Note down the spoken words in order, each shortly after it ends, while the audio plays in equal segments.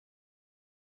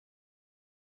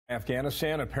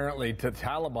Afghanistan, apparently the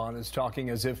Taliban is talking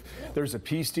as if there's a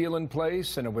peace deal in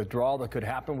place and a withdrawal that could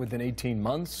happen within 18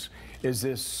 months. Is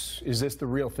this the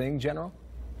real thing, General?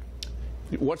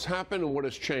 What's happened and what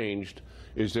has changed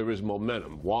is there is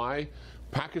momentum. Why?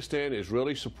 Pakistan is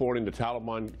really supporting the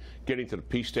Taliban getting to the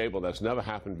peace table. That's never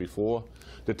happened before.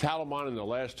 The Taliban in the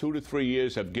last 2 to 3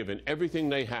 years have given everything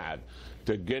they had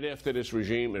to get after this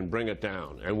regime and bring it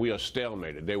down. And we are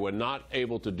stalemated. They were not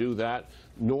able to do that,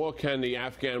 nor can the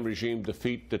Afghan regime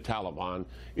defeat the Taliban,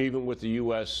 even with the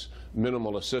U.S.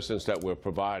 minimal assistance that we're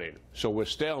providing. So we're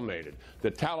stalemated.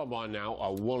 The Taliban now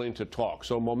are willing to talk.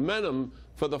 So momentum,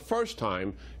 for the first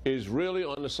time, is really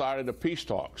on the side of the peace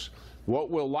talks.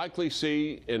 What we'll likely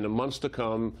see in the months to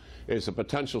come is a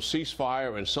potential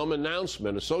ceasefire and some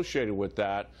announcement associated with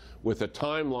that, with a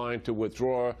timeline to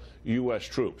withdraw U.S.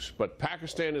 troops. But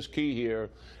Pakistan is key here,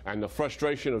 and the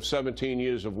frustration of 17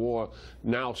 years of war,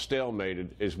 now stalemated,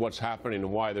 is what's happening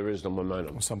and why there is the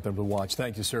momentum. Something to watch.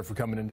 Thank you, sir, for coming in.